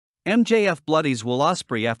MJF Bloodies Will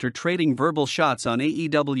Ospreay after trading verbal shots on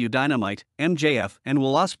AEW Dynamite. MJF and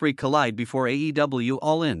Will Ospreay collide before AEW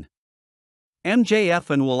All In.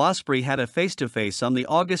 MJF and Will Ospreay had a face-to-face on the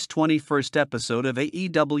August 21st episode of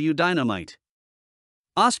AEW Dynamite.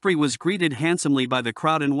 Ospreay was greeted handsomely by the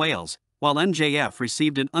crowd in Wales, while MJF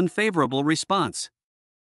received an unfavorable response.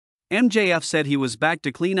 MJF said he was back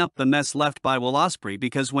to clean up the mess left by Will Ospreay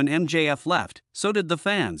because when MJF left, so did the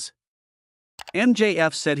fans.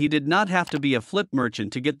 MJF said he did not have to be a flip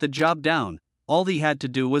merchant to get the job down, all he had to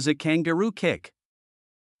do was a kangaroo kick.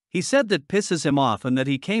 He said that pisses him off and that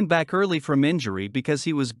he came back early from injury because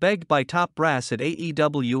he was begged by top brass at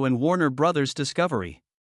AEW and Warner Bros. Discovery.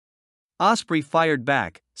 Ospreay fired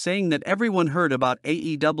back, saying that everyone heard about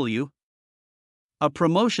AEW, a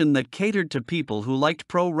promotion that catered to people who liked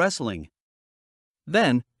pro wrestling.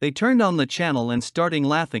 Then, they turned on the channel and started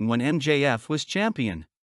laughing when MJF was champion.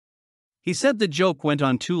 He said the joke went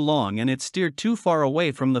on too long and it steered too far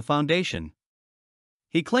away from the foundation.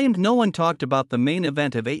 He claimed no one talked about the main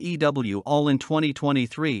event of AEW All in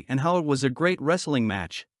 2023 and how it was a great wrestling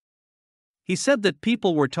match. He said that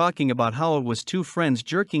people were talking about how it was two friends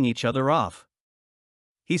jerking each other off.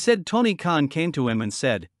 He said Tony Khan came to him and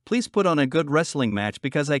said, "Please put on a good wrestling match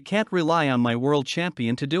because I can't rely on my world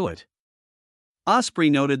champion to do it."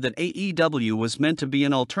 Ospreay noted that AEW was meant to be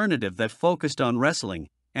an alternative that focused on wrestling,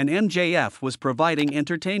 and MJF was providing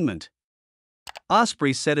entertainment.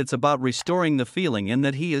 Ospreay said it's about restoring the feeling and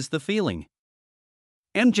that he is the feeling.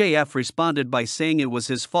 MJF responded by saying it was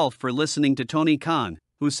his fault for listening to Tony Khan,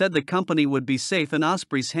 who said the company would be safe in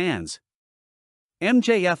Ospreay's hands.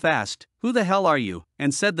 MJF asked, "Who the hell are you?"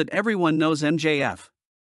 and said that everyone knows MJF.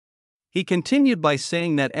 He continued by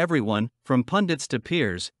saying that everyone, from pundits to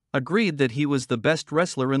peers, agreed that he was the best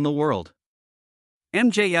wrestler in the world.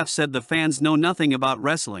 MJF said the fans know nothing about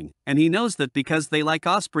wrestling, and he knows that because they like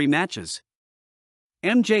Ospreay matches.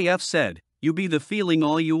 MJF said, "You be the feeling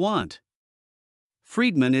all you want.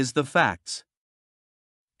 Friedman is the facts."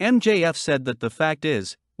 MJF said that the fact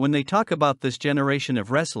is, when they talk about this generation of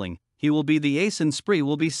wrestling, he will be the ace and Spree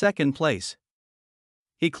will be second place.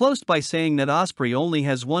 He closed by saying that Ospreay only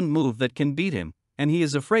has one move that can beat him, and he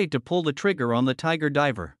is afraid to pull the trigger on the Tiger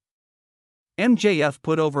Diver. MJF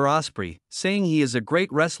put over Ospreay, saying he is a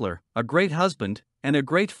great wrestler, a great husband, and a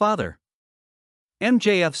great father.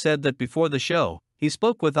 MJF said that before the show, he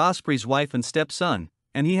spoke with Ospreay's wife and stepson,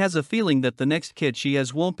 and he has a feeling that the next kid she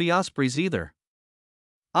has won't be Ospreay's either.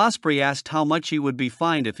 Ospreay asked how much he would be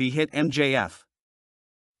fined if he hit MJF.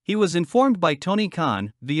 He was informed by Tony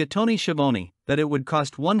Khan, via Tony Schiavone, that it would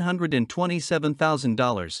cost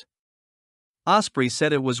 $127,000. Ospreay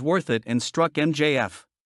said it was worth it and struck MJF.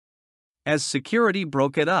 As security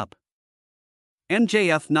broke it up,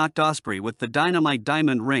 MJF knocked Ospreay with the Dynamite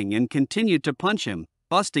diamond ring and continued to punch him,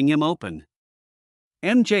 busting him open.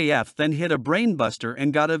 MJF then hit a brainbuster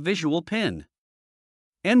and got a visual pin.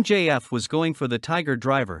 MJF was going for the Tiger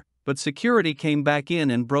Driver, but security came back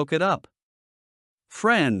in and broke it up.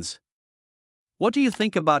 Friends, what do you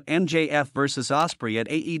think about MJF vs. Ospreay at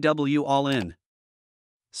AEW All In?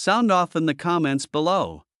 Sound off in the comments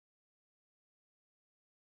below.